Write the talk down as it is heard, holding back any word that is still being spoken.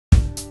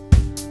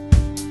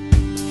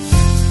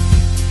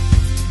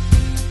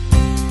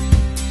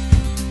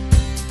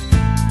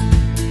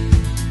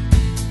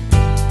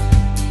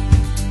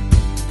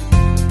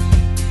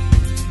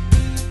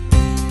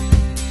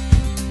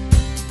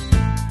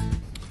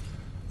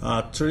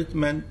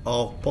Treatment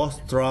of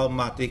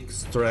post-traumatic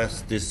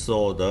stress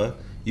disorder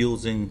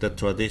using the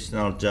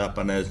traditional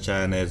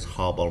Japanese-Chinese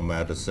herbal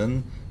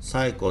medicine,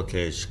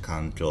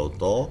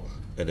 Saikokeishikankyoto,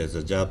 it is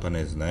a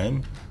Japanese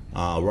name,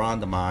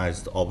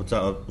 randomized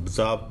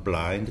observed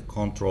blind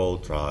control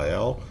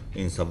trial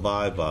in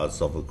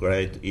survivors of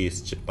Great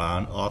East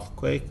Japan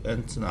earthquake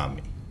and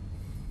tsunami.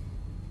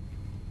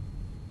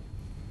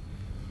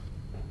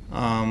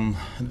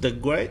 The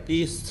Great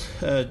East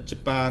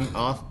Japan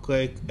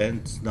earthquake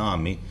and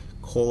tsunami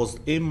caused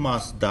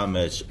immense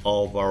damage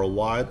over a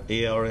wide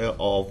area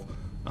of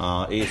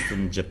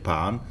eastern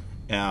Japan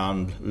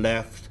and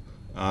left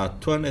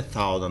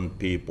 20,000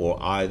 people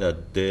either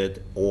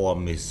dead or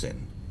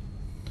missing.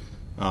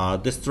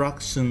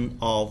 Destruction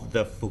of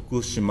the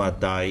Fukushima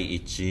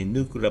Daiichi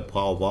nuclear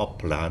power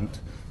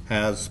plant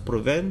has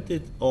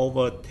prevented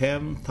over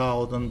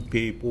 10,000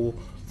 people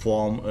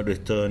from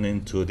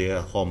returning to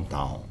their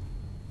hometown.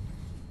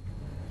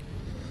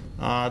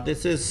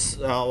 This is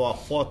our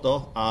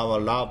photo, our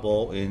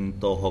labo in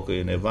Tohoku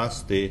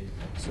University,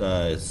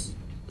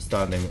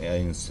 standing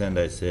in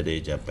Sendai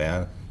City,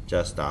 Japan,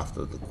 just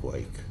after the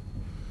quake.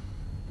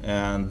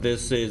 And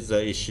this is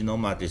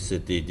Ishinomaki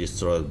City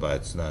destroyed by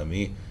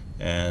tsunami,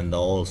 and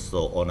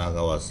also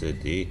Onagawa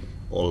City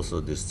also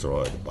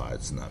destroyed by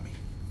tsunami.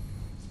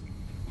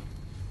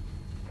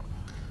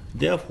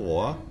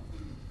 Therefore,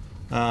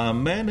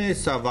 many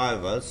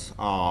survivors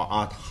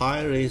are at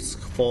high risk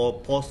for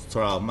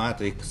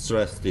post-traumatic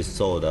stress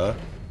disorder,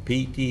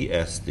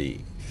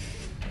 PTSD.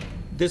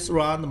 This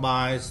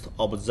randomized,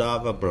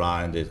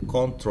 observer-blinded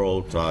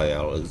control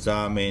trial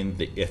examined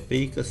the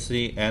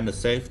efficacy and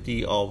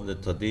safety of the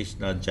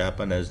traditional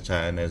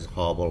Japanese-Chinese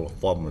herbal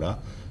formula,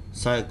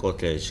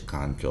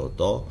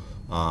 Saikokeishikankyoto,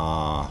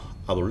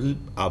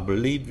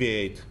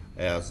 abbreviated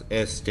as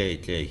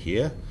SJK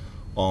here,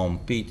 on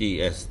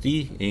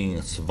PTSD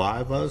in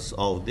survivors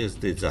of this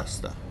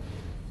disaster.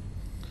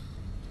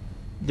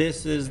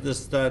 This is the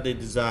study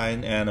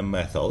design and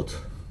method.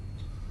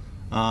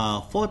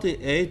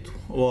 48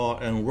 were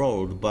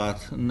enrolled,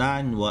 but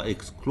 9 were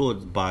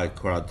excluded by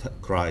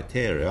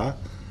criteria.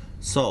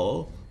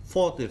 So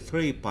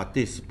 43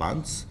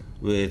 participants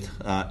with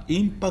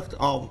impact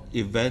of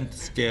event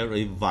scale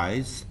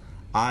revised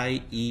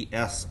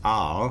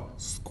IES-R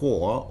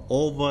score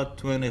over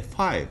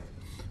 25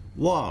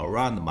 were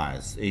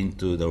randomized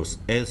into those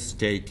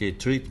SJK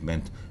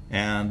treatment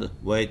and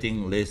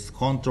waiting list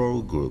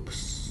control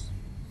groups.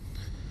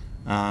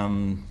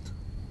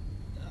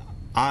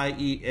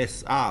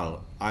 IES-R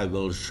I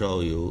will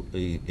show you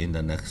in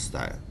the next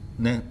slide.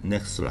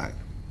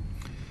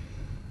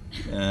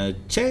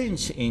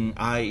 Change in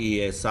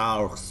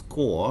IES-R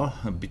score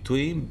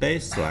between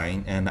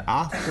baseline and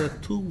after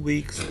 2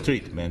 weeks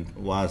treatment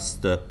was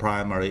the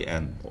primary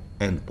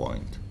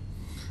endpoint.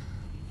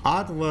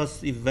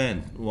 Adverse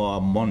events were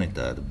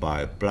monitored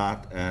by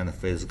blood and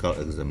physical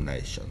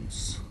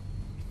examinations.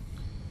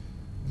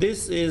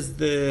 This is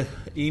the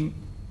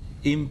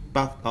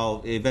impact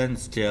of event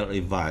scale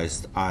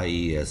revised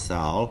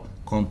IES-R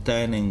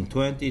containing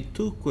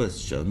 22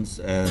 questions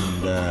and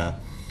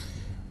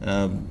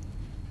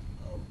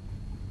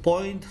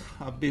point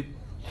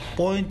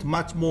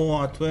much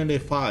more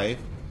 25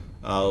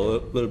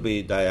 will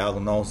be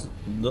diagnosed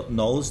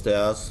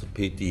as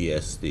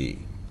PTSD.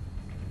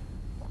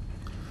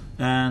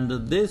 And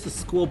this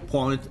score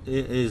point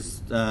is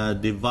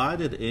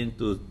divided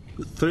into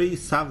 3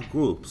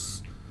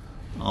 subgroups.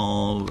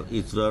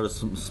 It's very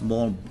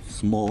small.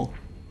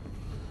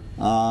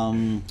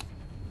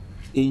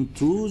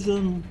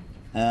 Intrusion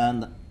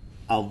and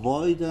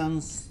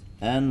avoidance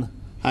and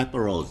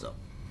hyperarousal.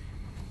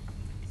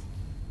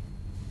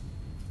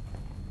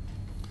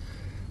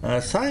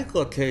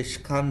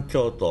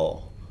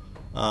 Saikokeishikankyoto,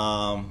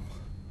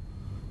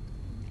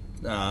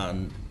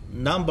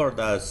 numbered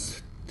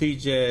as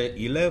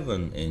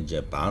TJ11 in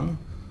Japan,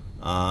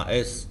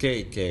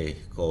 SKK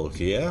called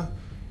here,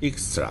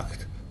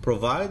 extract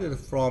provided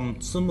from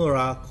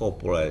Tsumura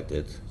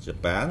Corporated,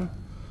 Japan,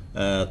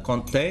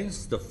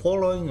 contains the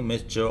following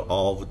mixture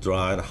of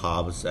dried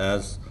herbs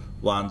as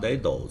one-day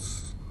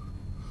dose: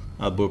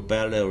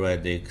 Burberry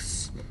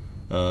radix,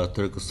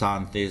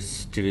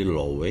 Trichosanthes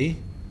chililowi,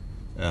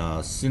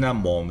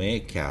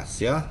 Cinnamome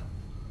cassia,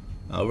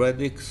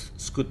 Radix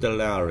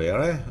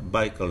scutellaria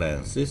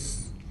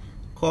bicolensis,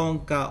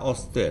 Conca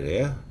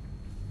osteria,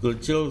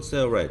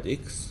 Glucilce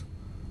radix,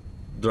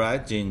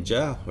 dried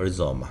ginger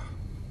rhizoma.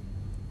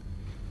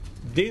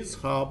 These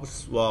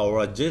herbs were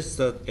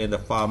registered in the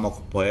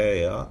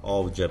Pharmacopoeia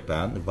of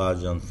Japan,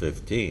 version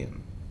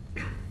 15.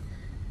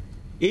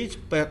 Each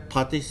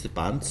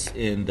participant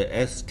in the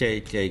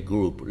SKK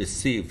group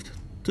received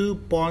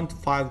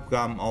 2.5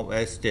 grams of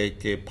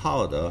SKK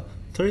powder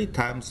 3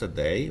 times a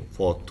day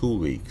for 2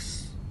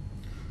 weeks.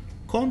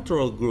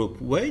 Control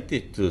group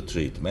waited to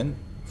treatment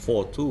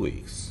for 2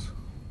 weeks.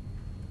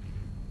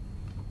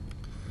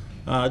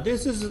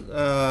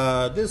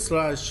 This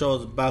slide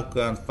shows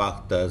background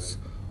factors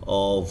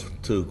of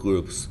 2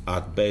 groups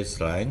at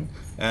baseline,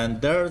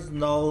 and there is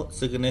no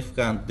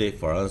significant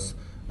difference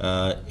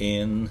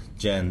in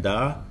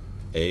gender,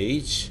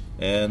 age,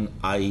 and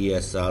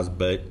IES-R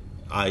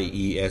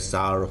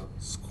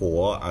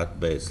score at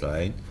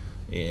baseline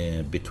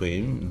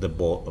between the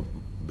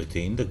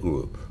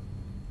group.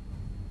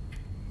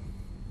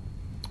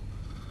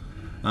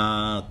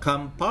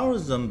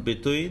 Comparison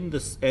between the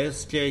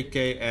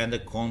SJK and the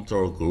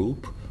control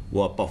group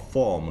were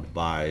performed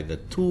by the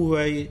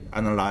two-way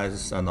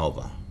analysis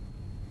ANOVA.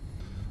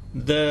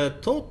 The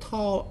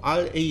total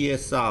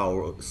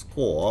IES-R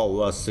score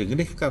was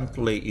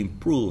significantly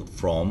improved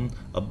from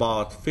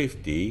about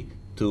 50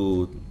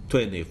 to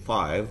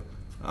 25,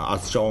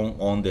 as shown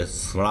on the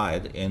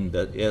slide in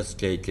the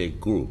SJK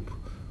group,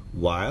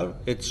 while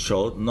it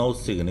showed no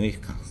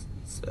significance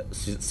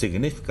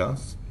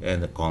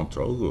in the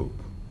control group.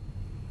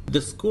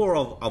 The score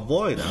of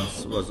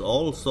avoidance was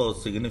also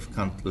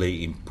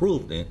significantly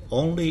improved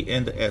only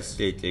in the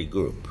SJK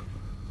group,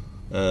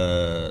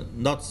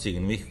 not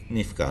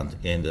significant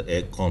in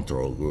the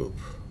control group.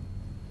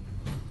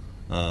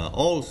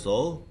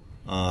 Also,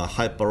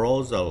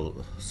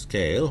 hyperarousal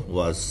scale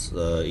was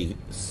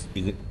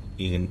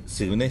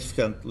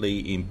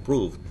significantly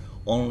improved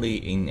only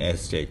in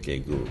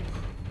SJK group.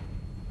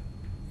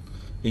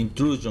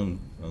 Intrusion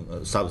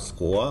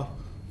subscore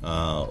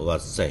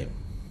was same.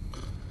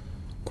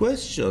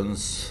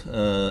 Questions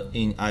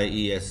in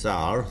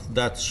IES-R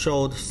that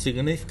showed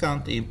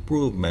significant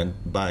improvement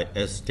by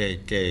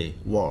SJK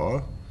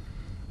were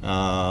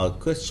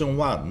question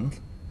 1,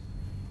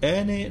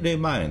 any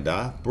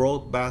reminder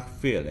brought back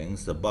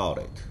feelings about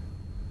it.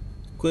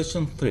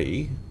 Question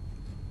 3,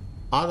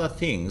 other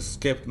things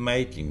kept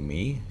making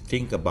me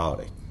think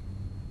about it.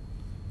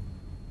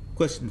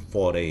 Question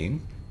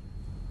 14,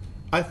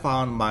 I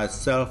found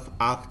myself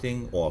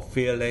acting or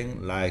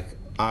feeling like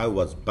I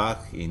was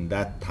back in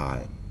that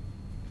time.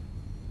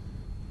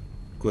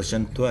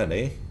 Question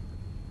 20,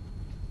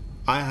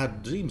 I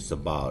had dreams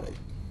about it.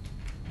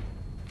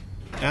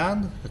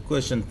 And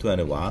question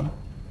 21,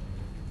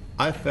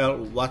 I felt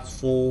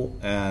watchful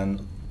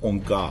and on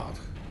guard.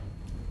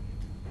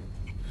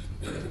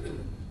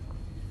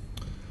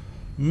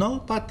 No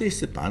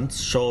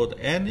participants showed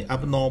any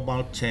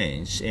abnormal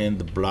change in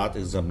the blood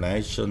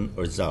examination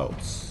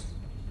results.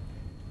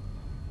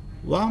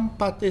 One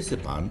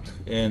participant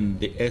in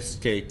the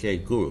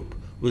SJK group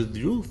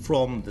withdrew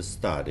from the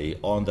study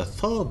on the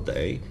third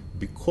day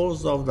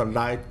because of the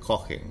light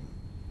coughing.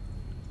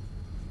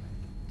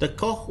 The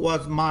cough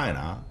was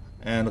minor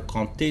and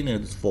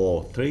continued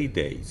for 3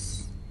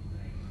 days.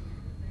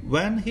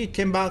 When he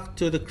came back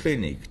to the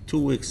clinic 2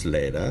 weeks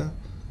later,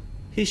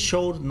 he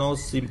showed no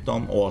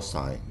symptom or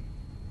sign.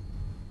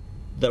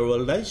 The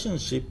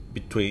relationship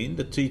between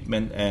the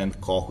treatment and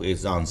cough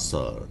is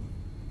uncertain.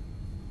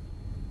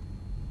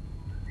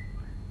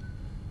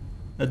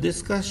 A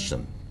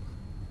discussion.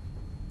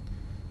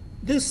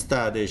 This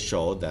study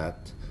showed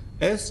that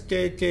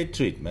SJK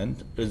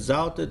treatment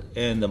resulted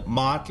in a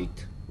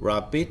marked,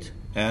 rapid,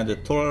 and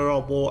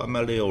tolerable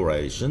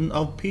amelioration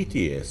of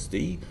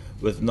PTSD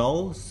with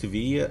no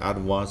severe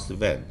adverse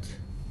event.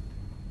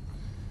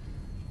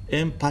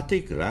 In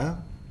particular,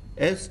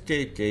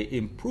 SJK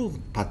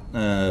improved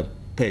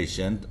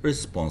patient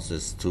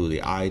responses to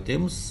the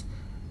items,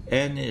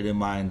 any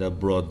reminder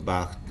brought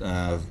back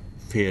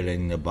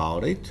feeling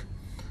about it,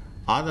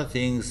 other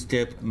things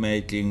kept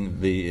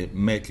making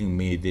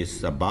me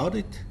this about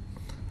it.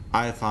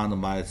 I found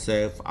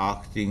myself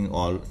acting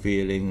or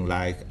feeling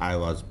like I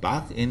was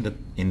back in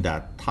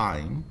that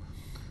time,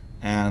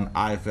 and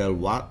I felt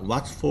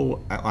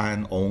watchful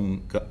and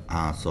on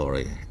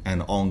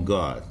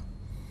guard.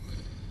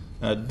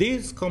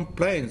 These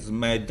complaints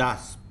may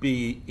thus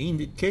be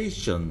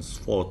indications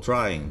for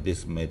trying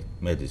these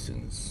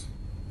medicines.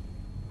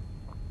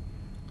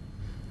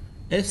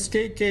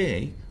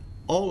 SJK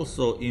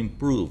also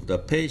improved the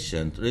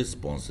patient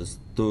responses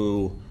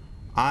to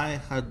I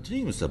had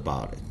dreams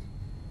about it.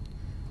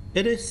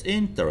 It is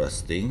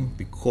interesting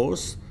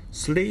because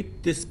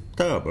sleep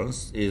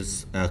disturbance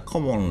is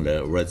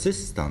commonly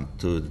resistant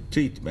to the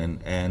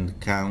treatment and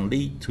can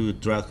lead to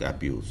drug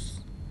abuse.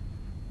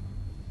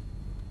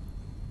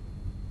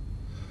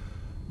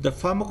 The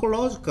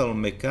pharmacological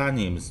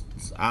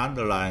mechanisms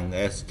underlying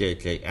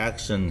SJK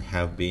action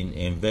have been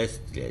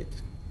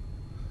investigated.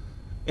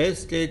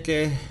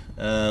 SJK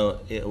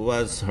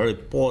was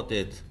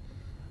reported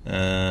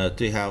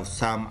to have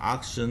some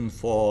action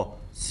for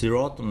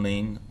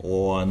serotonin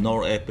or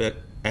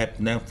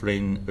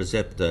norepinephrine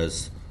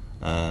receptors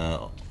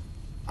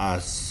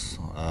as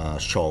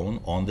shown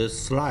on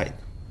this slide.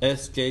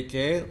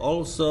 SJK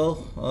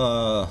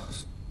also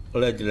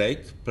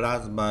regulate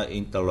plasma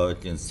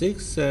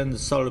interleukin-6 and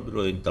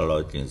soluble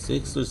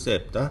interleukin-6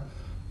 receptor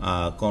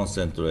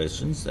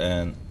concentrations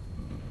and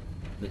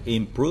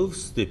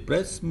improves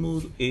depressed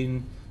mood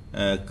in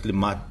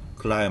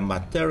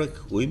climacteric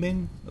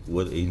women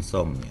with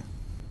insomnia.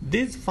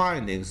 These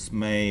findings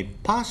may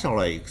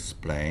partially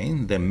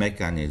explain the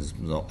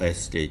mechanism of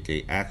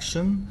SJK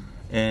action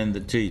and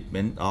the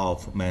treatment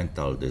of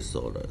mental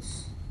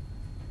disorders.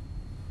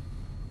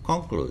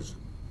 Conclusion.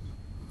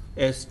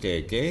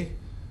 SJK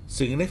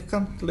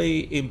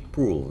significantly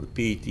improved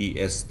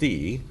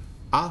PTSD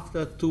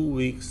after 2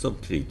 weeks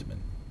of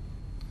treatment.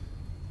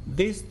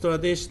 This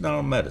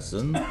traditional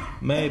medicine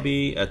may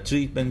be a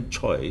treatment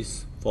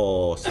choice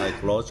for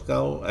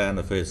psychological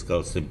and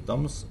physical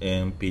symptoms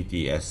in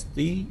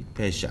PTSD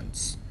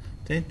patients.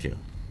 Thank you.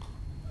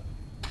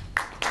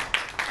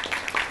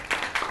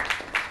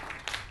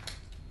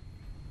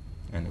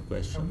 Any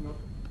question? I have not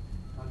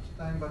much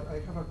time, but I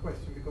have a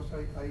question because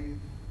I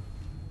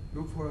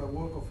look for a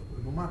work of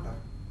Numata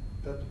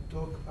that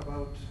talk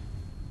about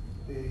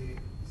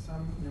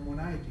some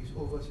pneumonitis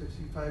over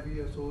 65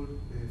 years old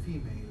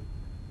female.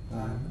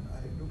 And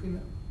I'm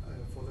looking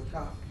for the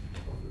cause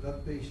of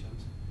that patient.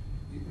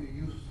 You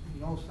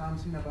know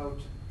something about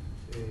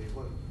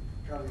well,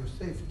 cardio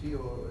safety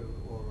or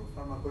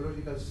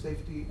pharmacological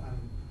safety and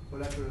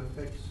collateral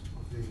effects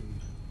of this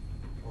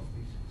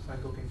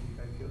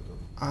Saikokeishikankyoto?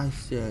 I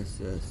see.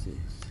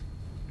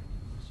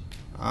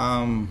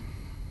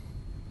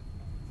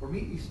 For me,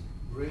 it's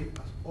great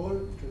as all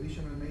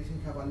traditional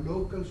medicine have a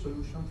local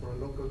solution for a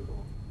local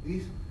problem.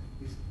 This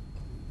is a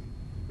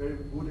very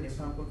good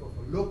example of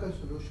a local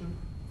solution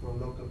for a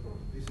local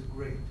problem. This is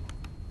great.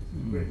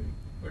 This is great.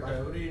 But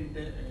every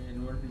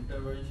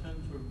intervention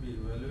should be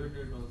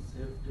evaluated on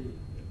safety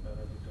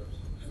parameters.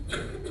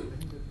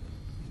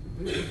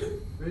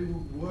 Very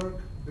good work,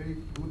 very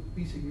good P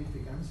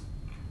significance,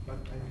 but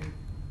I think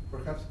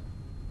perhaps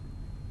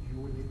you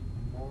will need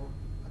a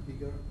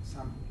bigger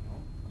sample, no?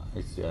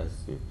 I see.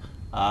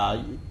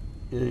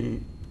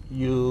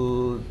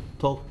 You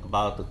talk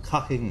about the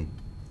cutting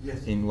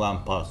Yes. in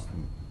one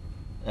person,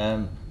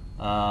 and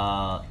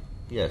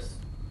yes.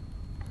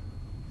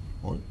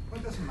 Well,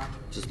 it doesn't matter.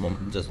 Just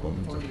moment.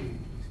 Only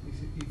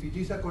if it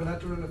is a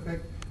collateral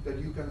effect that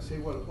you can say,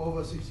 well,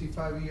 over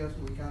 65 years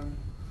we can.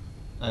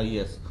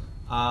 Yes.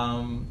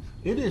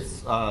 It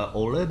is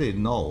already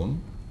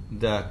known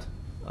that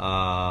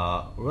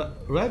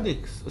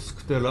radix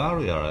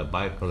sclerosia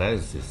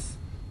biparensis,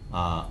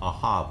 a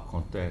herb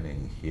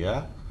containing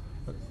here,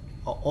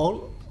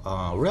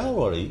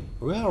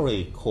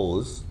 rarely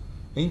cause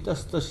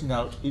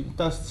interstitial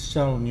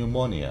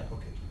pneumonia.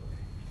 Okay.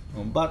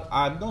 But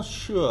I'm not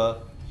sure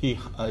he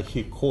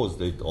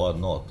caused it or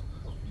not,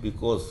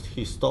 because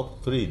he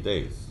stopped 3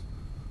 days.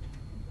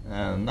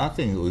 And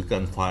nothing we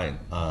can find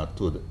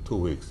 2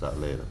 weeks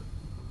later.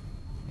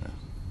 Yeah.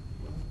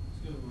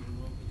 Excuse me, one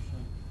more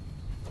question.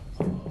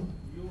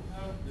 You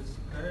have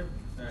described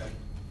that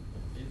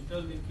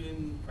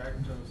interleukin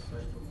factors,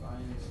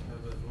 cytokines,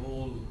 have a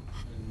role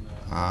in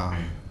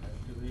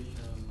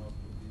activation of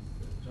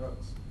these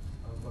drugs,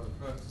 herbal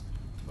drugs.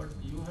 But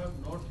you have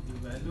not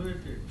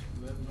evaluated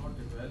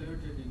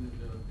in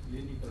the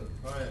clinical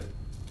trial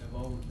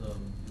about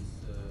this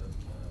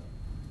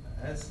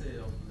assay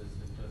of this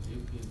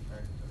interleukin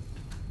factor.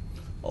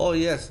 Oh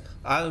yes,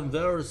 I'm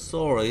very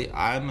sorry.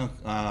 I'm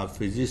a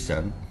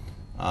physician,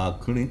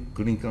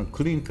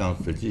 clinical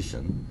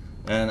physician,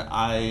 and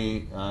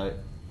I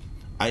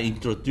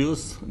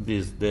introduced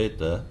this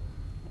data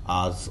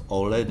as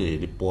already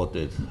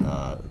reported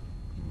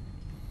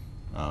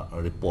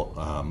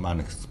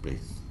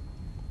manuscripts.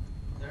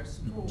 That's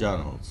true.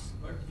 Journals.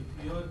 But if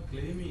you are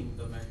claiming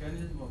the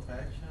mechanism of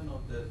action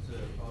of that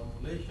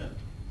formulation,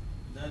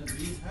 then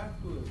we have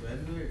to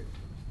evaluate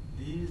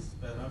these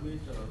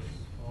parameters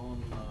on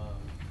our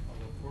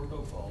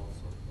protocols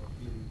of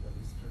clinical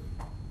study.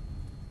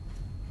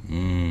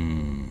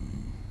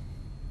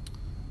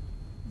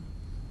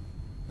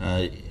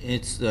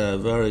 It's a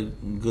very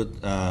good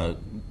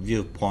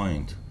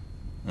viewpoint.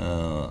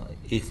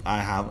 If I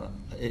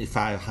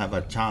have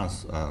a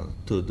chance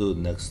to do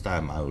next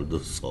time, I will do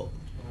so.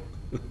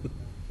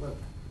 Well,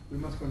 we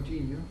must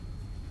continue.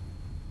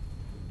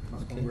 I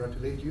must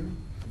congratulate you.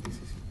 This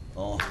is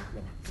Oh,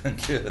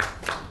 thank you.